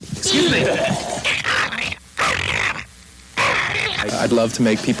Excuse me. I'd love to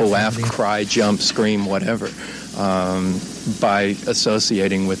make people laugh, cry, jump, scream, whatever, by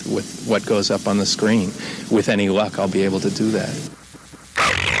associating with what goes up on the screen. With any luck, I'll be able to do that.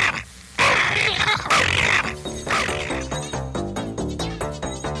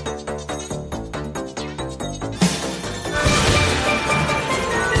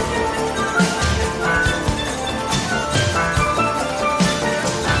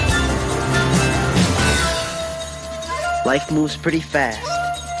 Life moves pretty fast.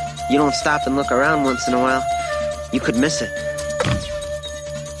 You don't stop and look around once in a while, you could miss it.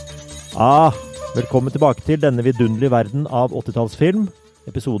 Velkommen tilbake til denne vidunderlige verden av 80-tallsfilm,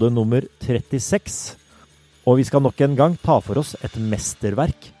 episode nummer 36. Og vi skal nok en gang ta for oss et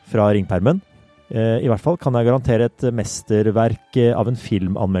mesterverk fra ringpermen. I hvert fall kan jeg garantere et mesterverk av en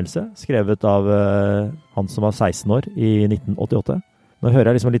filmanmeldelse, skrevet av han som var 16 år i 1988. Nå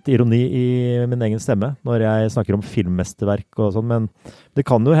hører jeg liksom litt ironi i min egen stemme når jeg snakker om filmmesterverk og sånn, men det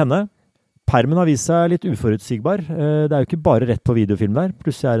kan jo hende. Permen har vist seg litt uforutsigbar. Det er jo ikke bare rett på videofilm der.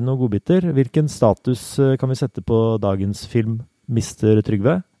 Plutselig er det noen godbiter. Hvilken status kan vi sette på dagens film, Mr.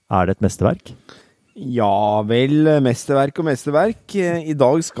 Trygve? Er det et mesterverk? Ja vel, mesterverk og mesterverk. I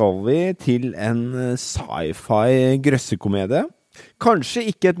dag skal vi til en sci-fi grøssekomedie. Kanskje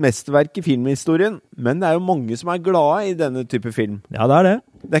ikke et mesterverk i filmhistorien, men det er jo mange som er glade i denne type film. Ja, det er det.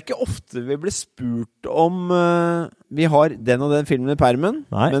 Det er ikke ofte vi blir spurt om vi har den og den filmen i permen.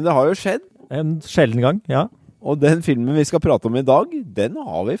 Nei. Men det har jo skjedd. En sjelden gang, ja. Og den filmen vi skal prate om i dag, den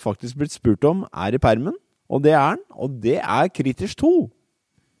har vi faktisk blitt spurt om er i permen. Og det er den, og det er Critters 2.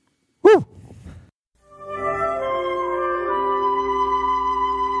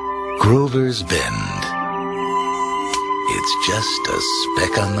 Grover's Bend. It's just a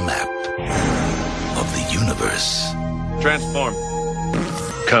speck on the map of the universe. Transform.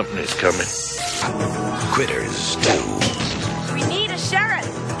 Company's coming. Critters 2. We need a sheriff.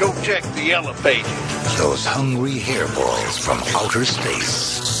 Go check the yellow pages. Those hungry hairballs from outer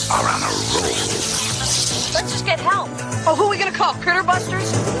space are on a roll. Let's just get help. Oh, who are we gonna call? Critter Busters?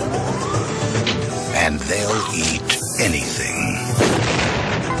 And they'll eat anything.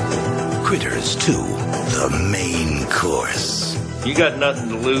 Critters 2, the main course. You got nothing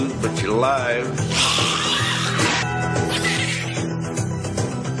to lose but your life.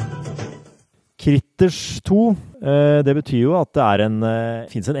 Critters 2, det betyr jo at det er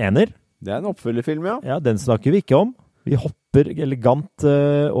finnes en ener. Det er en oppfølgerfilm, ja. Ja, den snakker vi ikke om. Vi hopper elegant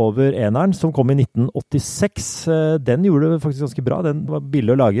over eneren, som kom i 1986. Den gjorde det faktisk ganske bra. Den var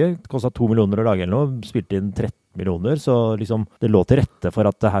billig å lage. Det kostet 2 millioner å lage eller noe. Spilte inn 13 millioner, så liksom det lå til rette for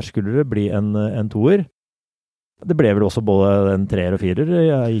at her skulle det bli en toer. Det ble vel også både en 3er og 4er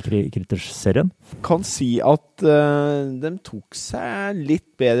i Critters-serien. Kan si at de tok seg litt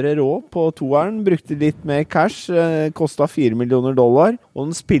bedre råd på toeren, brukte litt mer cash, kostet $4 millioner, og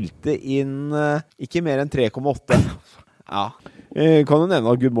den spilte inn ikke mer enn 3,8. Ja. Kan du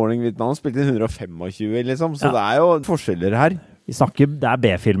nevne at Good Morning Vietnam spilte inn 125, liksom, så ja. Det er jo forskjeller her. Det er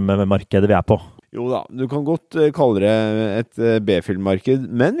B-filmmarkedet vi er på. Jo da, du kan godt kalle det et B-filmmarked,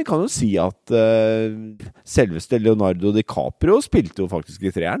 men vi kan jo si at selveste Leonardo DiCaprio spilte jo faktisk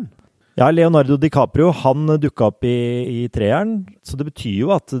i 3'eren. Ja, Leonardo DiCaprio, han dukket opp i 3'eren, så det betyr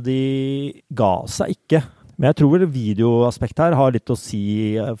jo at de ga seg ikke. Men jeg tror videoaspekt her har litt å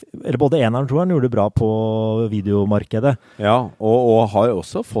si, eller både 1'eren og 2'eren gjorde det bra på videomarkedet. Ja, og har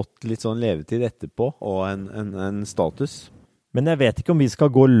også fått litt sånn levetid etterpå, og en status. Men jeg vet ikke om vi skal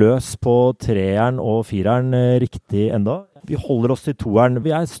gå løs på 3'eren og 4'eren riktig enda. Vi holder oss til 2'eren.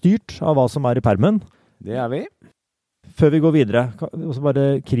 Vi er styrt av hva som er i permen. Det er vi. Før vi går videre, også bare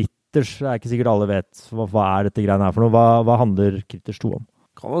Critters, er ikke sikkert alle vet hva er dette greiene her for noe. Hva handler Critters 2 om?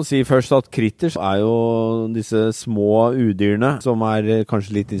 Kan man si først at Critters er jo disse små udyrene som er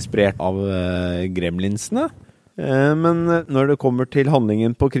kanskje litt inspirert av gremlinsene. Men når det kommer til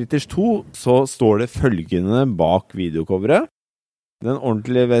handlingen på Critters 2, så står det følgende bak videocoveret. Den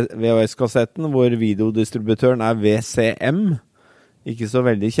ordentlige VHS-kassetten, hvor videodistributøren er VCM. Ikke så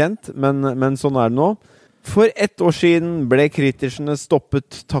veldig kjent, men sånn er det nå. For 1 år siden ble Crittersene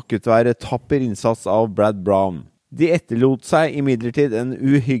stoppet takket være tapper innsats av Brad Brown. De etterlot seg imidlertid en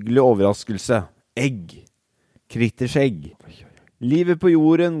uhyggelig overraskelse. Egg. Critters egg. Livet på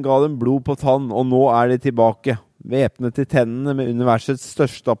jorden ga dem blod på tann, og nå er de tilbake. Væpnet til tennene med universets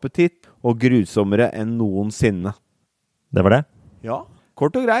største appetitt, og grusommere enn noensinne. Det var det? Ja,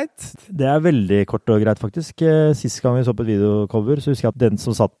 kort og greit. Det er veldig kort og greit faktisk. Sist gang vi så på et videocover, så husker jeg at den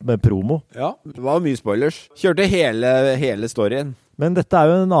som satt med promo. Ja, det var mye spoilers. Kjørte hele storyen. Men dette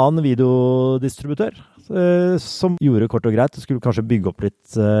er jo en annen videodistributør. som gjorde kort og greit. Skulle kanskje bygge opp litt,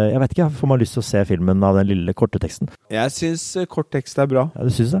 jeg vet ikke, får man lyst til å se filmen av den lille korte teksten? Jeg synes kort tekst bra. Ja,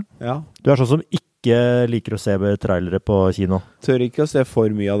 du synes det? Ja. Du sånn som ikke liker å se trailere på kino? Tør ikke å se for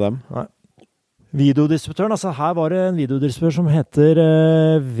mye av dem. Nei. Videodistributøren, altså her var det en videodistributør som heter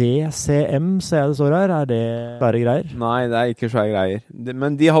VCM, ser jeg det står her. Det svære greier? Nei, det ikke svære greier.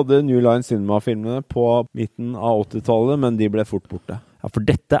 Men de hadde New Line Cinema-filmene på midten av 80-tallet, men de ble fort borte. Ja, for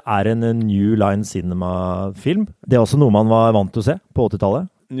dette en New Line Cinema-film. Det også noe man var vant til å se på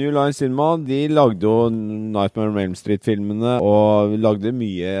 80-tallet. New Line Cinema, de lagde jo Nightmare on Elm Street-filmene, og lagde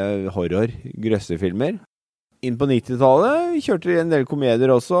mye horror, grøssefilmer. Inn på 90-tallet kjørte de en del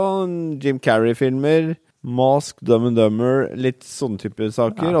komedier også, Jim Carrey-filmer, Mask, Dumb and Dumber, litt sånne type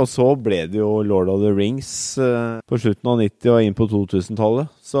saker, og så ble det jo Lord of the Rings på slutten av 90 og inn på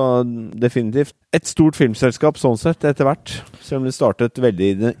 2000-tallet. Så definitivt et stort filmselskap sånn sett etter hvert, selv om det startet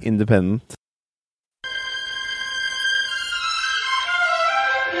veldig independent.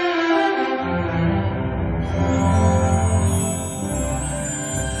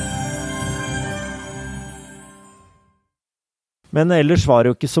 Men ellers var det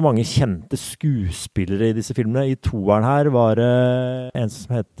jo ikke så mange kjente skuespillere i disse filmene. I toeren her var det en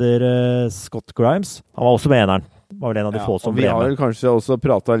som heter Scott Grimes. Han var også med i eneren. Var vel en av de få som ble med. Vi har vel kanskje også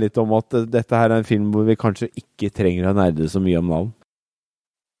pratet litt om at dette her en film hvor vi kanskje ikke trenger å nerde så mye om navn.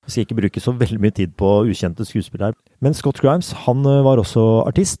 Vi skal ikke bruke så veldig mye tid på ukjente skuespillere. Men Scott Grimes, han var også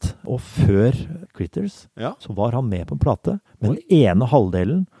artist. Og før Critters så var han med på en plate med den ene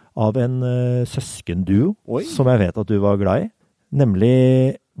halvdelen av en søskenduo som jeg vet at du var glad i.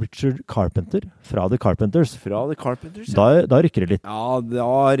 Nemlig Richard Carpenter fra The Carpenters. Fra The Carpenters, Da rykker det litt. Ja,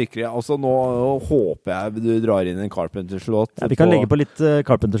 da rykker det. Altså, nå håper jeg du drar inn en Carpenters-låt. Ja, vi kan legge på litt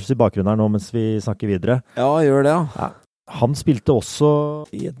Carpenters i bakgrunnen her nå mens vi snakker videre. Ja, gjør det, ja. Han spilte også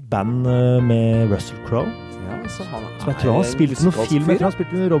i et band med Russell Crowe. Ja, så jeg tror han spilte noen film. Jeg tror han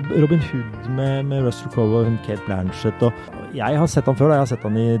spilte Robin Hood med Russell Crowe og Kate Blanchett. Og jeg har sett han før, jeg har sett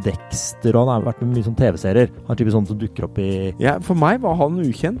han i Dexter, og han har vært med mye sånn TV-serier. Han typisk sånn som dukker opp i... Ja, for meg var han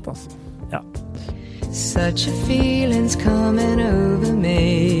ukjent, altså. Ja. Such a feeling's coming over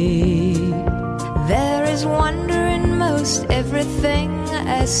me. There is wonder in most everything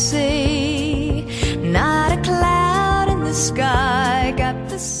I see. Not a cloud in the sky, got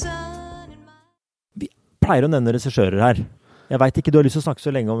the sun. Pleier å nevne regissører her. Jeg vet ikke, du har lyst til å snakke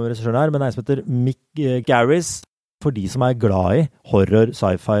så lenge om regissøren her, men det som heter Mick Garris, for de som glad i horror,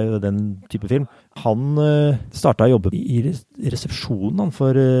 sci-fi og den type film. Han startet å jobbe i resepsjonen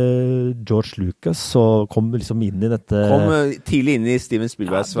for George Lucas, og kom liksom inn i dette... Kom tidlig inn i Steven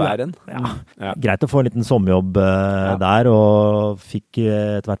Spielberg-sfæren. Ja. Greit å få en liten sommerjobb der, og fikk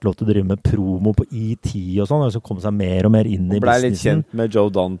etter hvert lov til å drive med promo på E.T. og sånn, og så kom seg mer og mer inn i businessen. Ble litt kjent med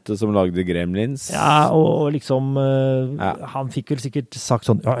Joe Dante som lagde Gremlins. Ja, og liksom, han fikk vel sikkert sagt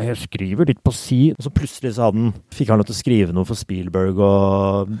sånn, ja, jeg skriver litt på si, og så plutselig så fikk han lov til å skrive noe for Spielberg,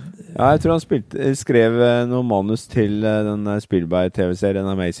 og... Ja, jeg tror han skrev noe manus til den Spielberg-TV-serien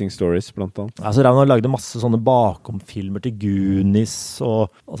Amazing Stories, blant annet. Altså, han lagde masse sånne bakomfilmer til Goonies, og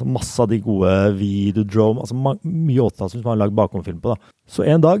altså, masse av de gode Videodrome, altså mye 80-tall som han har lagd bakomfilm på, da. Så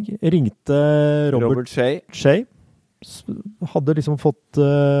en dag ringte Robert Shea. Hadde liksom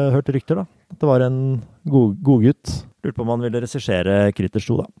hørt rykter, da. At det var en god gutt. Lurte på om han ville regissere Critters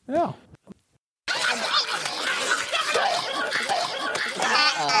 2, da. Ja.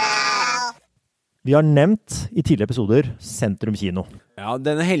 Vi har nevnt i tidligere episoder Sentrum Kino. Ja,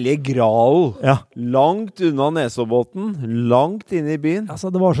 denne hellige Graal. Ja. Langt unna Nesodbotn, langt inne i byen.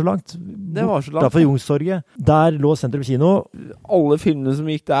 Altså, det var så langt. Derfor Youngstorget. Der lå Sentrum Kino. Alle filmene som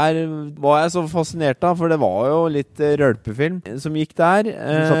gikk der var jeg så fascinert av, for det var jo litt rølpefilm som gikk der.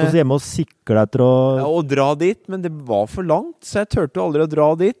 Du satt oss hjemme og siklet etter å dra dit, men det var for langt, så jeg tørte aldri å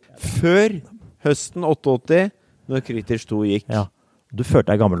dra dit. Før høsten 88, når Critters 2 gikk. Ja. Du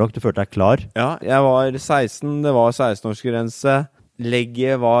følte deg gammel nok, du følte deg klar. Ja, jeg var 16, det var 16-årsgrense.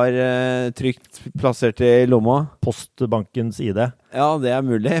 Legget var trygt plassert i lomma. Postbankens ID. Ja, det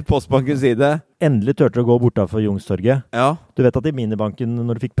mulig. Postbankens ID. Endelig tørte du å gå bortenfor Youngstorget. Ja. Du vet at i minibanken,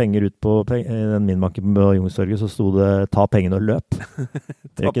 når du fikk penger ut på den minibanken på Youngstorget, så sto det «ta pengene og løp».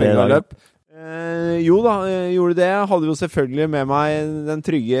 Ta pengene og løp. Jo da, gjorde det. Jeg hadde jo selvfølgelig med meg den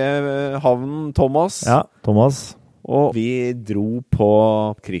trygge havnen Thomas. Ja, Thomas. Og vi dro på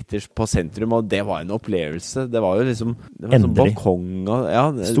Critters på sentrum, og det var en opplevelse. Det var jo liksom sånn balkong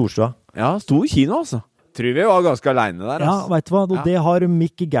og, Storstua. Ja, stor kino altså. Tror vi var ganske alene der. Ja, vet du hva? Og det har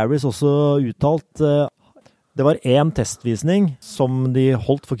Mick Garris også uttalt. Det var en testvisning som de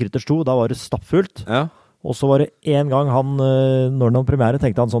holdt for Critters 2. Da var det stappfullt. Ja. Og så var det en gang han, når han hadde premiere,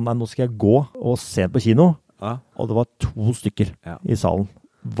 tenkte han sånn, nei, nå skal jeg gå og se på kino. Ja. Og det var 2 stykker Ja. i salen.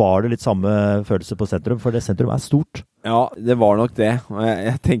 Var det litt samme følelse på sentrum? For det sentrum er stort. Ja, det var nok det. Og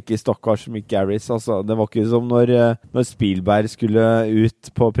jeg tenker stakkars Mick Garris. Altså, det var ikke som når Spielberg skulle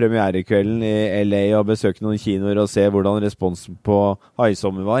ut på premierekvelden i LA og besøke noen kinoer og se hvordan responsen på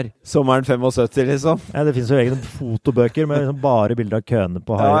Haisommer var. Sommeren 75, liksom. Ja, det finnes jo egne fotobøker med liksom bare bilder av køene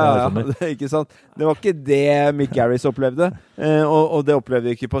på Haisommer. Det er ikke sant. Det var ikke det Mick Garris opplevde. Og det opplevde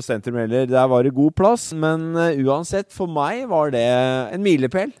vi ikke på sentrum heller. Der var det god plass, men uansett, for meg var det en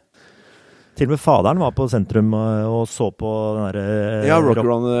milepæl. Til og med faderen var på sentrum og så på den der... Ja, Rock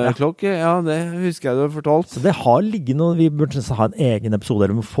Around the Clock. Ja, det husker jeg du har fortalt. Så det har ligget noe... Vi burde ha en egen episode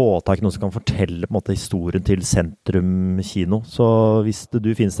der vi må få tak i noen som kan fortelle på en måte historien til Sentrum Kino. Så hvis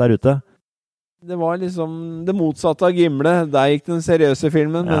du finnes der ute... Det var liksom det motsatte av Gimle. Der gikk den seriøse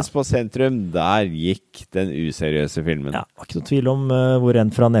filmen, mens på Sentrum, der gikk den useriøse filmen. Ja, det var ikke noe tvil om hvor en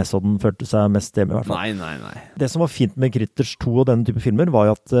fra Nesodden følte seg mest hjemme i hvert fall. Nei. Det som var fint med Critters 2 og denne type filmer,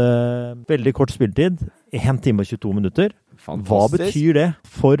 var jo at veldig kort spilletid, 1 time og 22 minutter. Fantastisk. Hva betyr det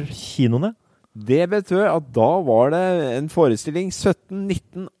for kinoene? Det betyr at da var det en forestilling 17,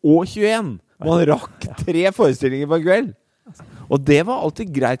 19 og 21. Man rakk 3 forestillinger på kveld. Og det var alltid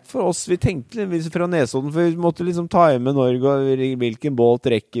greit for oss. Vi tenkte litt fra Nesodden, for vi måtte liksom time Norge, og hvilken båt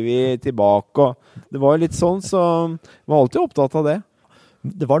rekker vi tilbake, og det var litt sånn, så vi var alltid opptatt av det.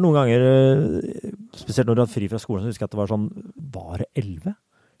 Det var noen ganger, spesielt når du hadde fri fra skolen, så husker jeg at det var sånn, var det 11?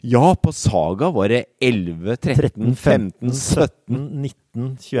 Ja, på Saga var det 11, 13, 15, 17,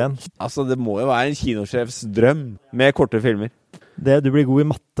 19, 21. Altså, det må jo være en kinosjefs drøm med korte filmer. Du blir god i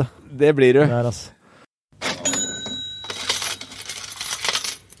matte. Det blir du. Der, altså.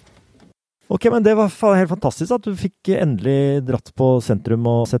 Ok, men det var helt fantastisk at du fikk endelig dratt på sentrum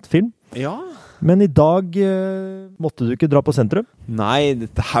og sett film. Ja. Men i dag måtte du ikke dra på sentrum? Nei,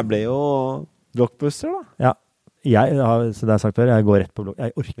 dette her ble jo blockbuster da. Ja, så det har jeg sagt før, jeg går rett på blockbuster.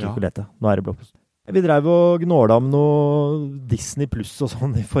 Jeg orker ikke å lete. Nå er det blockbuster. Vi drev og gnåla om noe Disney Plus og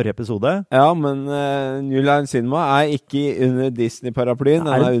sånn i forrige episode. Ja, men New Line Cinema er ikke under Disney-paraplyen,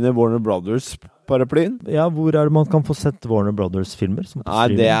 den er under Warner Brothers-paraplyen. Ja, hvor er det man kan få sett Warner Brothers-filmer? Nei,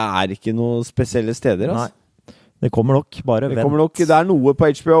 det er ikke noen spesielle steder, altså. Nei, det kommer nok, bare vent. Det kommer nok, det er noe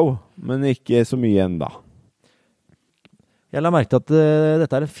på HBO, men ikke så mye enda. Jeg la merke til at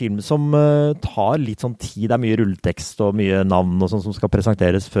dette er en film som tar litt sånn tid. Det er mye rulletekst og mye navn og sånn som skal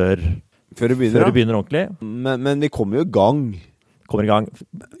presenteres før det begynner ordentlig. Men vi kommer jo i gang. Kommer i gang.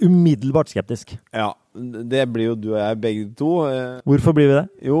 Umiddelbart skeptisk. Ja, det blir jo du og jeg begge to. Hvorfor blir vi det?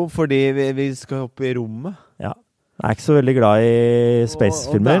 Jo, fordi vi skal opp i rommet. Ja. Jeg er ikke så veldig glad i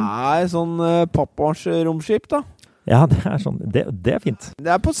space-filmer. Og det er sånn pappas romskip da. Ja, det er sånn. Det er fint.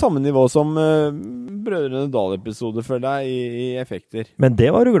 Det er på samme nivå som Brødrene Dal-episode for deg i effekter. Men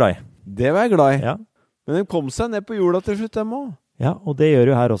det var du glad i. Det var jeg glad i. Ja. Men den kom seg ned på jorda til slutt, dem også. Ja, og det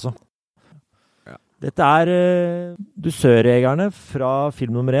gjør jo her også. Dette er dusørjegerne fra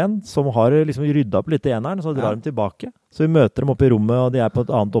film nummer 1 som har liksom ryddet opp litt i eneren, så drar de tilbake. Så vi møter dem oppe i rommet, og de er på et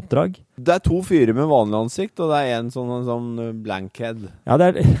annet oppdrag. Det er 2 fyrer med vanlig ansikt, og det er en sånn blankhead. Ja,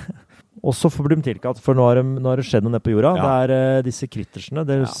 det er... Og så blir de tilkalt, for nå har det skjedd noe nede på jorda. Ja. Det er disse krittersene,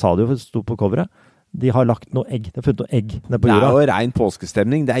 det sa de jo, det sto på coveret. De har lagt noe egg, de har funnet noe egg nede på jorda. Det er jo ren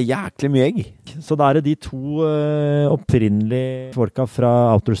påskestemning, det er jæklig mye egg. Så da er det de 2 opprinnelige folka fra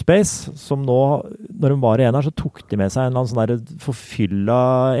Outer Space, som nå, når de var igjen her, så tok de med seg en eller annen sånn der forfylla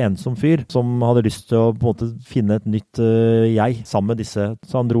ensom fyr, som hadde lyst til å på en måte finne et nytt jeg sammen med disse.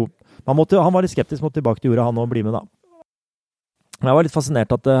 Så han dro. Han var litt skeptisk, måtte tilbake til jorda, han og bli med da. Men jeg var litt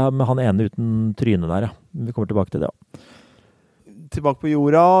fascinert med han ene uten trynet der, ja. Vi kommer tilbake til det, ja. Tilbake på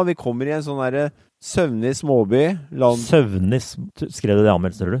jorda, vi kommer i en sånn der søvnig småby. Søvnig, skrev du det i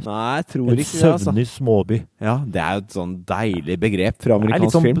anmeldelsen, tror du? Nei, jeg tror ikke det, altså. En søvnig småby. Ja, det er jo et sånn deilig begrep fra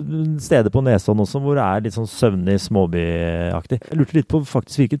amerikansk film. Det er litt sånn steder på Nesodden også, hvor det er litt sånn søvnig småby-aktig. Jeg lurte litt på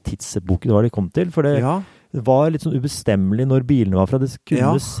faktisk hvilken tidsepoke det var de kom til, for det var litt sånn ubestemmelig når bilene var fra. Det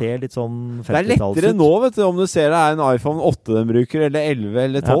kunne se litt sånn 50-talls ut. Det er lettere nå, vet du, om du ser det er en iPhone 8 den bruker, eller 11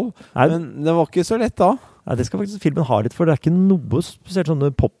 eller 12. Ja. Men det var ikke så lett da. Ja, det skal faktisk filmen ha litt, for det er ikke noe spesielt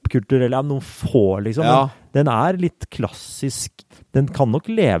sånne popkultur, eller noen få, liksom. Ja. Den er litt klassisk. Den kan nok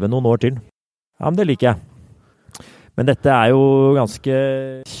leve noen år til. Ja, men det liker jeg. Men dette er jo ganske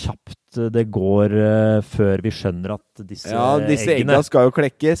kjapt det går før vi skjønner at disse eggene skal jo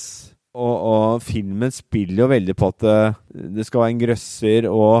klekkes. Og filmen spiller jo veldig på at det skal være en grøsser,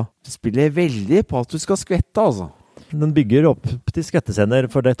 og det spiller veldig på at du skal skvette, altså. Den bygger opp til skvettescener,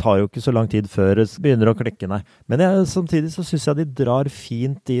 for det tar jo ikke så lang tid før det begynner å klekke, nei. Men samtidig så synes jeg de drar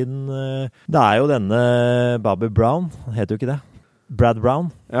fint inn. Det jo denne Bobby Brown, heter jo ikke det? Brad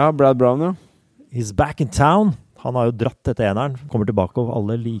Brown. Ja, Brad Brown, ja. He's back in town. Han har jo dratt etter eneren, kommer tilbake, og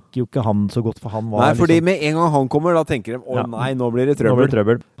alle liker jo ikke han så godt, for han var... Nei, fordi med en gang han kommer, da tenker de, nei, nå blir det trøbbel. Nå blir det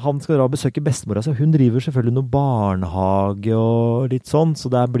trøbbel. Han skal dra og besøke bestemora, så hun driver selvfølgelig noe barnehage og litt sånn, så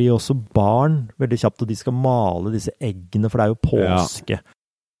der blir også barn veldig kjapt, og de skal male disse eggene, for det jo påske.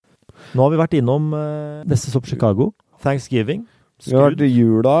 Ja. Nå har vi vært innom Neste Stopp Chicago, Thanksgiving, Skrudd. Vi har vært i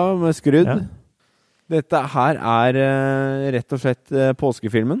jula med Skrudd. Ja. Dette her rett og slett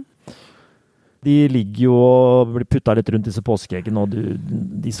påskefilmen. De ligger jo og blir puttet litt rundt disse påskeeggene, og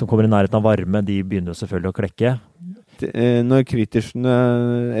de som kommer i nærheten av varme, de begynner jo selvfølgelig å klekke. Når kritersene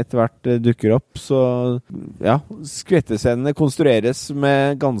etter hvert dukker opp, så ja, skvettescenene konstrueres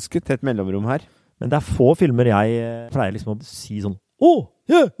med ganske tett mellomrom her. Men det få filmer jeg pleier liksom å si sånn,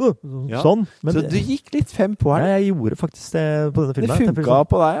 sånn. Men så du gikk litt 5 på her? Ja, jeg gjorde faktisk det på denne filmen. Det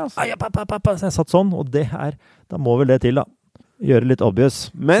funket på deg, altså. Så jeg satt sånn, og da må vel det til, da. Gjøre litt obvious.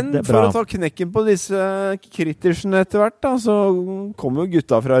 Men for å ta knekken på disse kritersene etter hvert, da, så kommer jo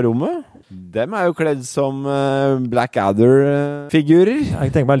gutta fra rommet. Dem jo kledd som Blackadder-figurer. Jeg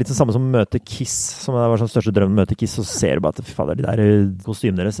tenker meg litt det samme som møte Kiss, som det var sånn største drømmen å møte Kiss, så ser du bare at fy fader, de der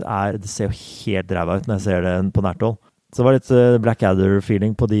kostymene deres det ser jo helt ræva ut når jeg ser det på nært hold. Så det var litt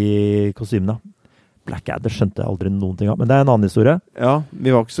Blackadder-feeling på de kostymene. Blackadder skjønte jeg aldri noen ting av, men det en annen historie. Ja,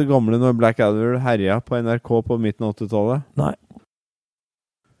 vi var ikke så gamle når Blackadder herja på NRK på midten av 80-tallet. Nei.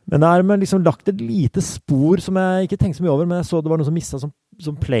 Men det med liksom lagt et lite spor som jeg ikke tenkte så mye over, men jeg så det var noen som mistet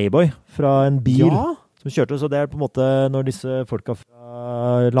som Playboy fra en bil som kjørte, så det på en måte når disse folka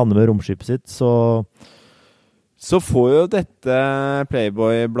lander med romskipet sitt, så får jo dette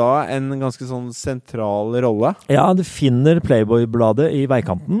Playboy-bladet en ganske sånn sentral rolle. Ja, det finner Playboy-bladet i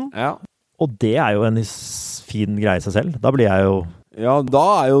veikanten. Ja. Og det jo en fin greie i seg selv. Da blir jeg jo... Ja,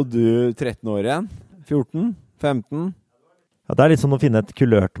 da jo du 13 år igjen. 14, 15. Ja, det litt sånn å finne et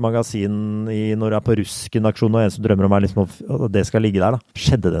kulørt magasin når du på Rusken-aksjon, og en som drømmer om liksom, at det skal ligge der, da.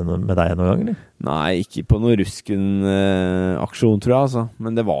 Skjedde det med deg noen gang, eller? Nei, ikke på noen Rusken-aksjon, tror jeg, altså.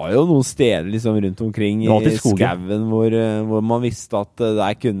 Men det var jo noen steder liksom rundt omkring i skauen hvor man visste at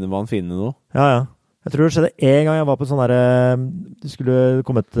der kunne man finne noe. Ja, ja. Jeg tror det skjedde en gang jeg var på sånn der, det skulle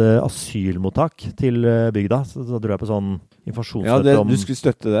komme et asylmottak til bygda, så da dro jeg på sånn informasjonsmøte om... Ja, du skulle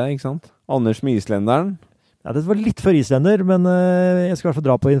støtte det, ikke sant? Anders med islenderen. Ja, det var litt før islender, men jeg skulle i hvert fall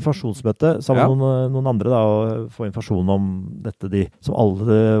dra på informasjonsmøte sammen med noen andre da, og få informasjon om dette som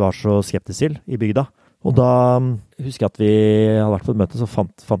alle var så skeptiske til i bygda. Og da husker jeg at vi hadde vært på et møte, så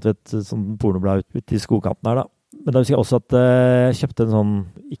fant vi et sånn pornoblad ute i skogkanten her da. Men da husker jeg også at jeg kjøpte en sånn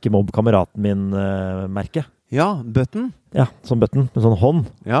ikke mobb kameraten min-merke. Ja, button. Ja, sånn button med sånn hånd.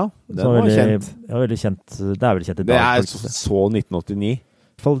 Ja, det var kjent. Ja, veldig kjent. Det veldig kjent i dag. Det så 1989.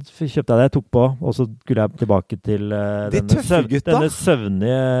 I hvert fall kjøpte jeg det, jeg tok på, og så skulle jeg tilbake til denne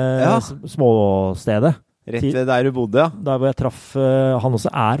søvnige småstedet. Rett ved der du bodde, ja. Der hvor jeg traff, han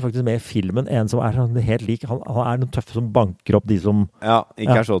også faktisk med i filmen, en som sånn helt lik. Han noen tøffe som banker opp de som... Ja,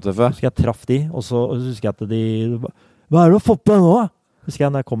 ikke så tøffe. Husker jeg traff de, og så husker jeg at de... Hva det du har fått på deg nå? Husker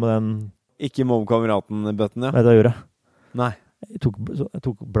jeg når jeg kom med den... Ikke mobb-kameraten-bøtten, ja. Vet du hva jeg gjorde? Nei. Jeg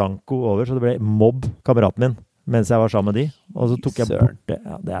tok Blanco over, så det ble mobb-kameraten min, mens jeg var sammen med de. Og så tok jeg bort det.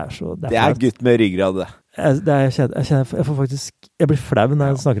 Ja, det gutt med ryggrad, det. Jeg får faktisk... Jeg blir flau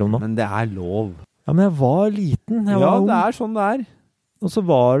når jeg snakker om det. Men det lov. Ja, men jeg var liten. Jeg var ung. Det sånn det Og så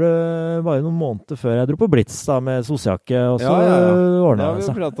var det bare noen måneder før jeg dro på Blitz da, med sosjakke, og så ordnet det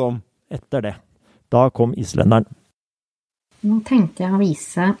seg. Det om. Etter det. Da kom islenderen. Nå tenkte jeg å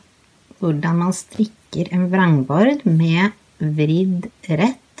vise hvordan man strikker en vrangbord med vridd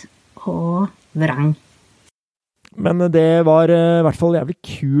rett og vrang. Men det var i hvert fall jævlig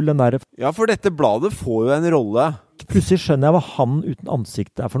kul, den der. Ja, for dette bladet får jo en rolle. Plutselig skjønner jeg hva han uten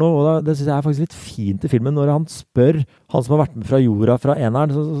ansikt for noe, og det synes jeg faktisk litt fint i filmen, når han spør, han som har vært med fra jorda, fra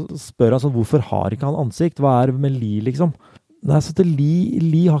eneren, så spør han sånn, hvorfor har ikke han ansikt? Hva det med Li, liksom? Nei, så til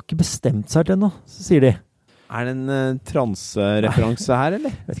Li har ikke bestemt seg til noe, så sier de. Det en transereferanse her,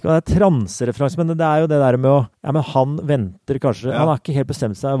 eller? Jeg vet ikke hva det transereferanse, men det jo det der med å... Ja, men han venter kanskje... Han har ikke helt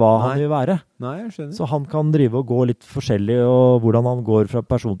bestemt seg hva han vil være. Nei, jeg skjønner. Så han kan drive og gå litt forskjellig, og hvordan han går fra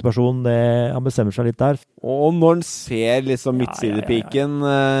person til person, han bestemmer seg litt der. Og når han ser liksom midtsidepiken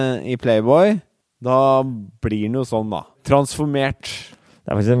i Playboy, da blir han jo sånn da. Transformert.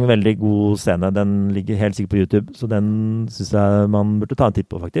 Det faktisk en veldig god scene. Den ligger helt sikkert på YouTube, så den synes jeg man burde ta en titt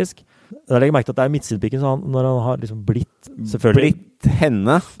på, faktisk. Da legger jeg merke til at det midtsidepikken, så når han har liksom blitt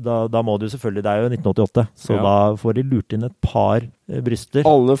henne. Da må du selvfølgelig, det er jo 1988, så da får de lurt inn et par bryster.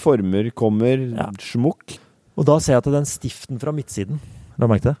 Alle former kommer, smukk. Og da ser jeg at den stiften fra midtsiden, la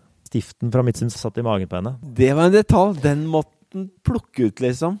meg merke det? Stiften fra midtsiden satt i magen på henne. Det var en detalj, den måtte han plukke ut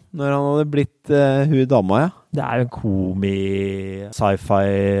liksom, når han hadde blitt hun dama, ja. Det er jo en sci-fi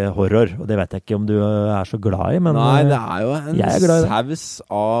horror, og det vet jeg ikke om du er så glad i, men nei, det er jo en saus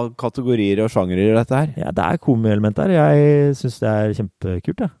av kategorier og sjangerer dette her. Ja, det er komielement der. Jeg synes det er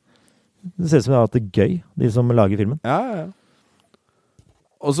kjempekult, ja. Det ser ut som de har hatt det gøy, de som lager filmen. Ja.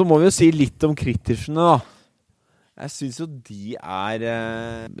 Og så må vi jo si litt om kritersene, da. Jeg synes jo de er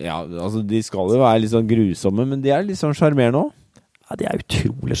altså de skal jo være litt sånn grusomme, men de er litt sånn charmerende også. Ja, de er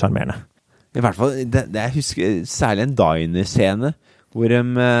utrolig charmerende. I hvert fall, jeg husker særlig en diner-scene, hvor de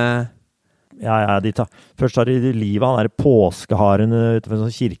først tar de livet av den der påskeharen utenfor en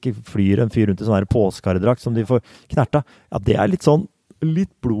sånn kirke, flyr en fyr rundt i sånn der påskeharedrakt som de får knerta. Ja, det er litt sånn,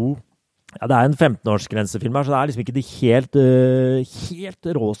 litt blod. Ja, det er en 15-årsgrensefilm her, så det er liksom ikke de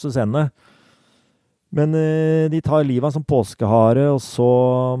helt råeste scenene. Men de tar livet av en sånn påskehare, og så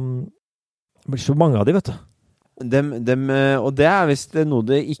blir så mange av de, vet du. Og det er visst noe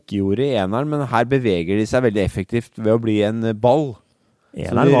de ikke gjorde i eneren, men her beveger de seg veldig effektivt ved å bli en ball.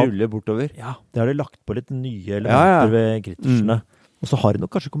 Så de ruller bortover. Ja, det har de lagt på litt nye elementer ved kritersene. Og så har de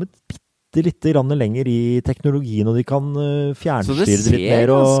nok kanskje kommet bitte litt lenger i teknologien, og de kan fjernstyre det litt mer. Så det ser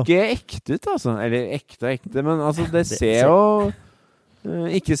ganske ekte ut, altså. Eller ekte, men altså, det ser jo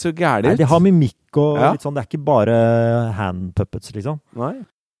ikke så gærlig ut. Nei, de har mimikk og litt sånn, det er ikke bare hand puppets, liksom. Nei,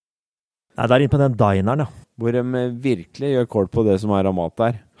 det er inne på den dineren, ja. Hvor de virkelig gjør kål på det som er av mat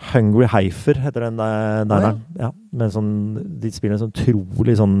der. Hungry Heifer heter den dineren. Ja, men sånn, de spiller en sånn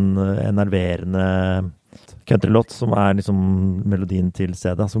utrolig sånn enerverende countrylåt, som er liksom melodien til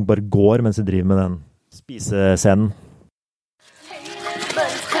stedet, som bare går mens de driver med den spisescenen.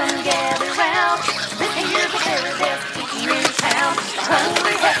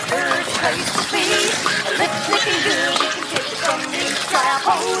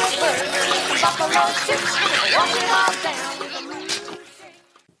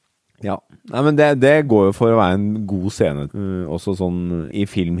 Ja, nei, men det går jo for å være en god scene, også sånn i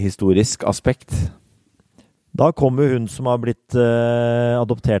filmhistorisk aspekt. Da kommer hun som har blitt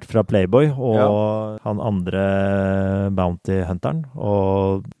adoptert fra Playboy, og han andre bounty-hunteren,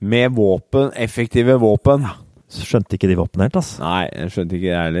 og med våpen, effektive våpen. Ja, skjønte ikke de våpen helt, ass. Nei, jeg skjønte ikke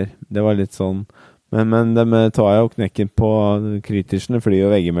det heller. Det var litt sånn, men de tar jo knekken på kritersene, fly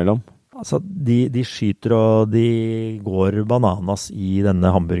og veggimellom. Altså, de skyter og de går bananas i denne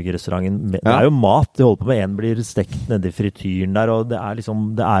hamburgerrestauranten. Det er jo mat de holder på med. En blir stekt nede i frityren der, og det er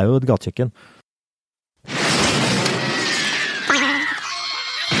jo et gatekjøkken.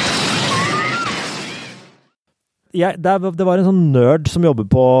 Det var en sånn nerd som jobber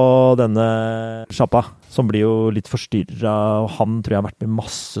på denne sjappa, som blir jo litt forstyrret, og han tror jeg har vært med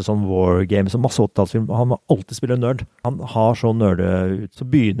masse sånn wargames og masse 80-tallsfilm. Han må alltid spille nerd. Han har så nerde ut. Så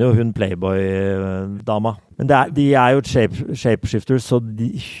begynner jo hun Playboy-dama. Men de er jo shapeshifters, så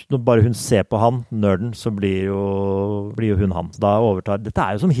når bare hun ser på han, nerden, så blir jo hun han. Så da overtar. Dette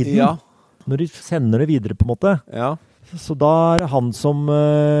er jo som hidden. Ja. Når de sender det videre på en måte. Ja. Så da er det han som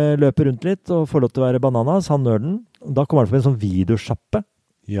løper rundt litt og får lov til å være bananas, han nerden. Da kommer han på en sånn videosjappe.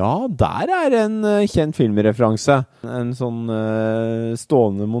 Ja, der er en kjent filmreferanse. En sånn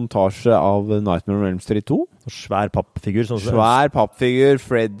stående montasje av Nightmare on Elm Street 2. Svær pappfigur. Svær pappfigur,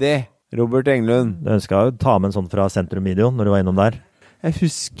 Freddy, Robert Englund. Du ønsket å ta med en sånn fra Sentrum Video når du var innom der. Jeg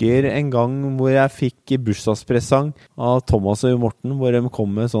husker en gang hvor jeg fikk bursdagspresang av Thomas og Morten, hvor de kom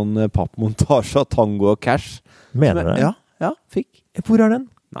med sånn pappmontasje av Tango og Cash. Mener du det? Ja, fikk. Hvor er den?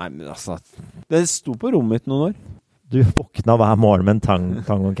 Nei, men altså, det sto på rommet mitt noen år. Du våkna hver morgen med en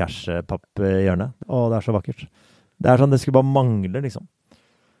Tango og Cash-papp i hjørnet. Å, det er så vakkert. Det er sånn, det skulle bare mangle, liksom.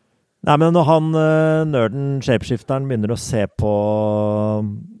 Nei, men når han, nerden, shapeshifteren, begynner å se på...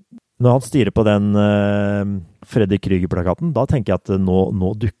 Når han styrer på den Freddy Krueger-plakaten, da tenker jeg at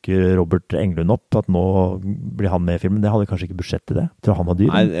nå dukker Robert Englund opp, at nå blir han med i filmen. Det hadde kanskje ikke budsjett til det. Jeg tror han var dyr.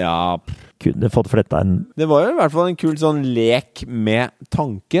 Nei, ja. Kunne fått fletta en... Det var jo i hvert fall en kul sånn lek med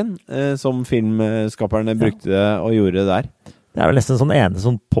tanken, som filmskaperne brukte og gjorde der. Det er vel nesten sånn ene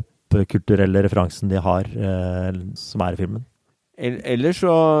sånn popkulturelle referansen de har, som er i filmen. Ellers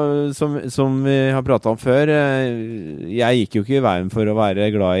så, som vi har pratet om før, jeg gikk jo ikke i veien for å være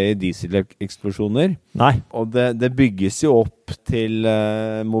glad i diesel-eksplosjoner. Nei. Og det bygges jo opp opp til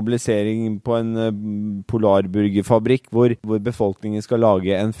mobilisering på en polarburgerfabrikk hvor befolkningen skal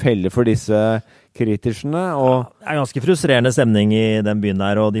lage en felle for disse kritersene. Og det ganske frustrerende stemning i den byen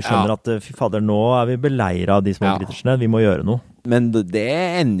der, og de skjønner at fy fader, nå vi beleiret av de små kritersene, vi må gjøre noe. Men det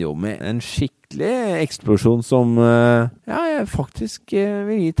ender jo med en skikkelig eksplosjon som jeg faktisk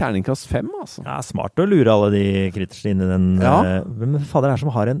vil gi terningkast 5, altså. Ja, smart å lure alle de kritersene inn i den. Hvem fader som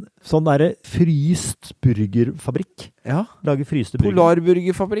har en sånn der fryst burgerfabrikk? Ja. Lager fryste burger.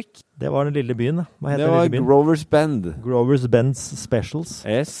 Polarburgerfabrikk. Det var den lille byen, da. Hva heter det var Grover's Bend. Grover's Bend's Specials.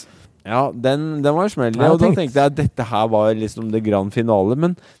 Yes. Ja, den var smellelig, og da tenkte jeg at dette her var liksom det grand finale,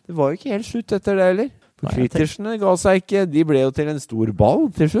 men det var jo ikke helt slutt etter det heller. Kritersene ga seg ikke, de ble jo til en stor ball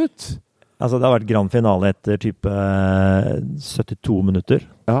til slutt. Altså, det har vært grand finale etter type 72 minutter.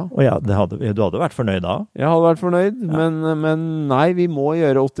 Ja. Og du hadde vært fornøyd da? Jeg hadde vært fornøyd, men nei, vi må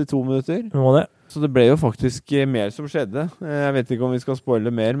gjøre 82 minutter. Vi må det. Så det ble jo faktisk mer som skjedde. Jeg vet ikke om vi skal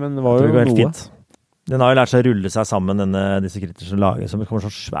spoile mer, men det var jo noe. Fint. Den har jo lært seg å rulle seg sammen, disse kritersene laget, som kommer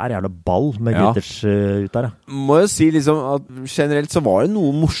sånn svær jævla ball med kritters ut der. Ja. Må jo si liksom at generelt så var det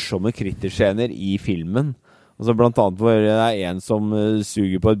noen morsomme kritterscener i filmen. Altså blant annet hvor det en som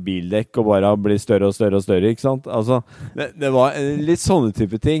suger på et bildekk og bare blir større og større og større, ikke sant? Altså, det var litt sånne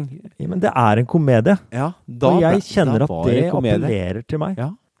type ting. Ja, men det en komedie. Ja, og jeg kjenner at det appellerer til meg.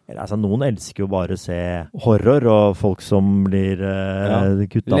 Ja. Altså, noen elsker jo bare å se horror og folk som blir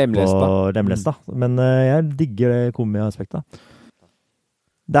kuttet og lemlesta. Men jeg digger det komieaspektet.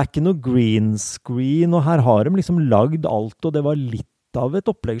 Det ikke noe green screen, og her har de liksom lagd alt, og det var litt av et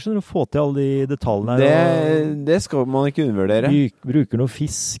opplegg, skjønner du, å få til alle de detaljene her. Det skal man ikke undervurdere. De bruker noe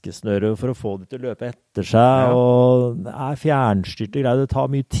fiskesnøre for å få det til å løpe etter seg, og det fjernstyrte greier. Det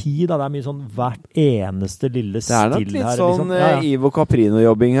tar mye tid, da. Det mye sånn hvert eneste lille still her. Det nok litt sånn Ivo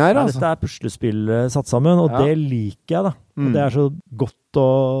Caprino-jobbing her, altså. Dette puslespill satt sammen, og det liker jeg, da. Og det så godt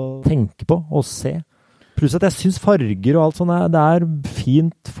å tenke på og se. Pluss at jeg synes farger og alt sånt, det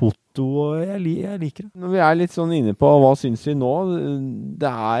fint foto, og jeg liker det. Når vi litt sånn inne på hva synes vi nå, det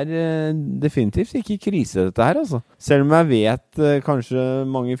definitivt ikke krise dette her, altså. Selv om jeg vet kanskje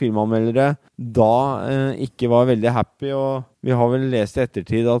mange filmanmeldere da ikke var veldig happy, og vi har vel lest i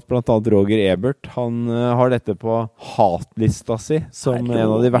ettertid at blant annet Roger Ebert, han har dette på hatlista si, som en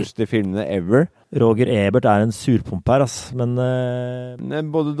av de verste filmene ever. Roger Ebert en surpump her,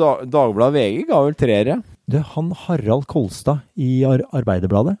 men både Dagbladet og VG ga vel 3. Han Harald Kolstad i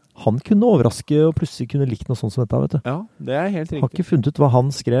Arbeiderbladet, han kunne overraske og plutselig kunne likt noe sånt som dette, vet du. Ja, det helt riktig. Har ikke funnet ut hva han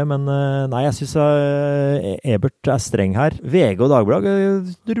skrev, men nei, jeg synes Ebert streng her. VG og Dagbladet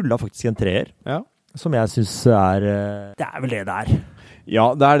rullet faktisk en 3, som jeg synes det vel det der.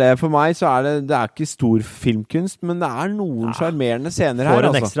 Ja, det det. For meg så det ikke stor filmkunst, men det noen charmerende scener her. Får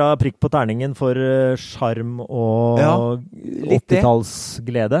en ekstra prikk på terningen for charm og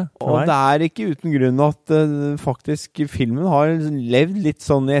 80-tallsglede. Og det ikke uten grunn at faktisk filmen har levd litt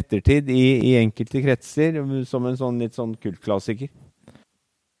sånn i ettertid i enkelte kretser, som en sånn litt sånn kultklassiker.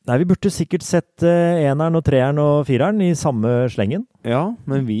 Nei, vi burde sikkert sett 1'eren og 3'eren og 4'eren i samme slengen. Ja,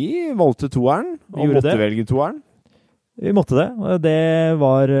 men vi valgte 2'eren, og måtte velge 2'eren. Vi måtte det, og det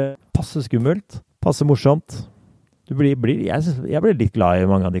var passe skummelt, passe morsomt. Jeg ble litt glad i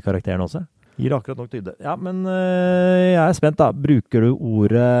mange av de karakterene også. Gir akkurat nok tydde. Ja, men jeg spent da. Bruker du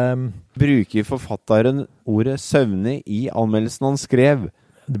ordet... Bruker forfatteren ordet søvnig i anmeldelsen han skrev?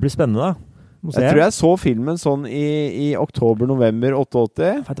 Det blir spennende da. Jeg tror jeg så filmen sånn i oktober-november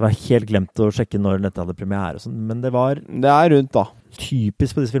 88. Det var helt glemt å sjekke når dette hadde premiere og sånn, men det var... Det rundt da.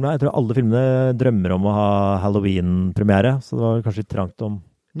 Typisk på disse filmene. Jeg tror alle filmene drømmer om å ha Halloween-premiere, så det var kanskje litt trangt om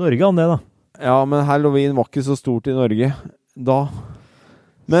Norge om det da. Ja, men Halloween var ikke så stort i Norge da.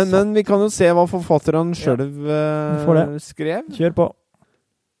 Men vi kan jo se hva forfatteren selv skrev. Kjør på.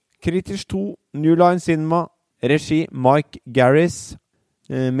 Critters 2, New Line Cinema, regi Mike Garris,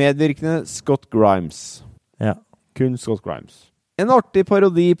 medvirkende Scott Grimes. Ja. Kun Scott Grimes. En artig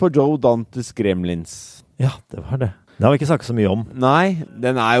parodi på Joe Dantes Gremlins. Ja, det var det. Det har vi ikke sagt så mye om. Nei,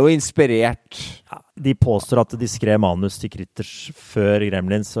 den jo inspirert. Ja, de påstår at de skrev manus til Critters før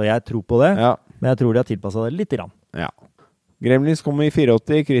Gremlins, og jeg tror på det. Ja. Men jeg tror de har tilpasset det litt grann. Ja. Gremlins kom i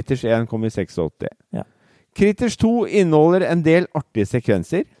 84, Critters 1 kom i 86. Ja. Critters 2 inneholder en del artige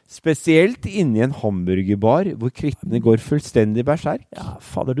sekvenser, spesielt inni en hamburgerbar, hvor krittene går fullstendig berserk. Ja,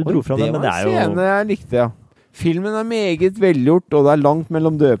 fader, du dro fra den, men det jo... Det var en scene jeg likte, ja. Filmen meget velgjort, og det langt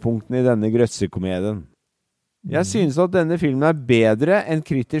mellom dødpunktene i denne grøssekomedien. Jeg synes at denne filmen bedre enn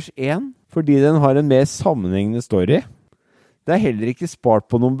Critters 1, fordi den har en mer sammenhengende story. Det heller ikke spart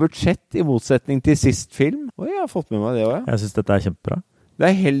på noen budsjett i motsetning til sist film. Oi, jeg har fått med meg det også. Jeg synes dette kjempebra.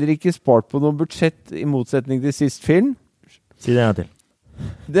 Det heller ikke spart på noen budsjett i motsetning til sist film. Si det en gang til.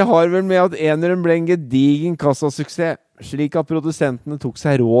 Det har vel med at eneren ble en gedigen kassasuksess, slik at produsentene tok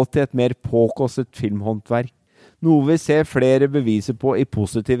seg råd til et mer påkostet filmhåndverk. Noe vi ser flere beviser på i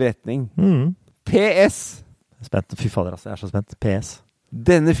positiv retning. PS! Spent. Fy fader, altså. Jeg er så spent. PS.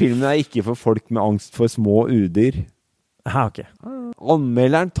 Denne filmen er ikke for folk med angst for små udyr. Ok.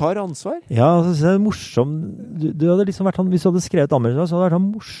 Anmelderen tar ansvar. Ja, altså, det er morsom. Du hadde liksom vært han, hvis du hadde skrevet anmelderen, så hadde det vært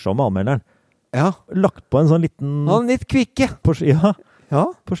han morsomme anmelderen. Ja. Lagt på en sånn liten... Han er litt kvikke. På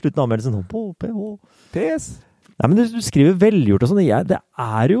slutten av anmeldelsen. PS. Nei, men du skriver velgjort og sånn. Det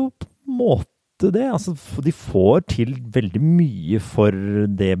er jo på en måte det. Altså, de får til veldig mye for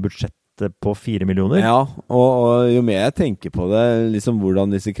det budsjettet på 4 millioner. Ja, og jo mer jeg tenker på det, liksom hvordan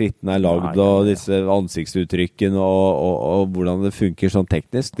disse krittene er lagd, og disse ansiktsuttrykken, og hvordan det funker sånn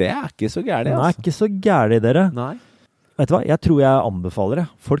teknisk, det er ikke så gærlig, altså. Det er ikke så gærlig, dere. Nei. Vet du hva? Jeg tror jeg anbefaler det.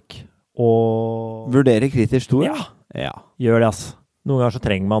 Folk å... Vurdere Critters 2? Ja. Gjør det, altså. Noen ganger så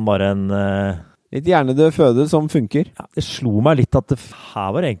trenger man bare en... Litt hjernedød føde som funker. Ja, det slo meg litt at her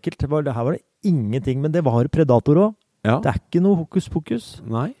var det enkelt. Her var det ingenting, men det var Predator også. Ja. Det er ikke noe hokus pokus.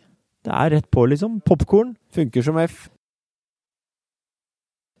 Nei. Det er rett på, liksom. Popcorn. Funker som F.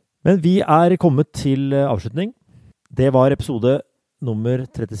 Men vi er kommet til avslutning. Det var episode nummer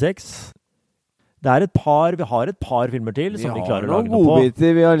 36. Vi har et par filmer til som vi klarer å lage noe på. Vi har noen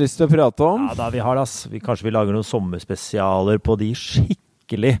godbiter vi har lyst til å prate om. Ja, vi har det, ass. Kanskje vi lager noen sommerspesialer på de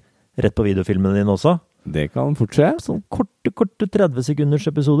skikkelig rett på videofilmene dine også. Det kan fortsette. Sånn korte 30 sekunders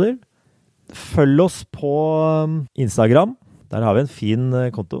episoder. Følg oss på Instagram. Der har vi en fin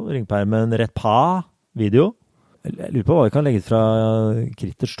konto. Ringpermen Repa video. Jeg lurer på hva vi kan legge ut fra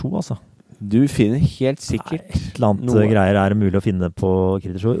Critters 2, altså. Du finner helt sikkert et eller annet greier er mulig å finne på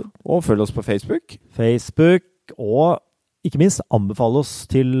Critters 2. Og følg oss på Facebook. Og ikke minst anbefale oss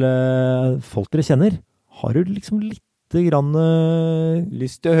til folk dere kjenner. Har du liksom litt grann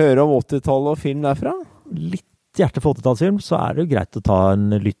lyst til å høre om 80-tallet og film derfra? Litt hjerte for 80-tallsfilm, så er det jo greit å ta en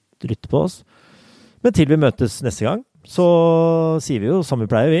lytt på oss. Men til vi møtes neste gang, så sier vi jo som vi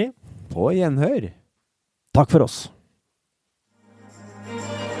pleier, vi. På gjenhør. Takk for oss.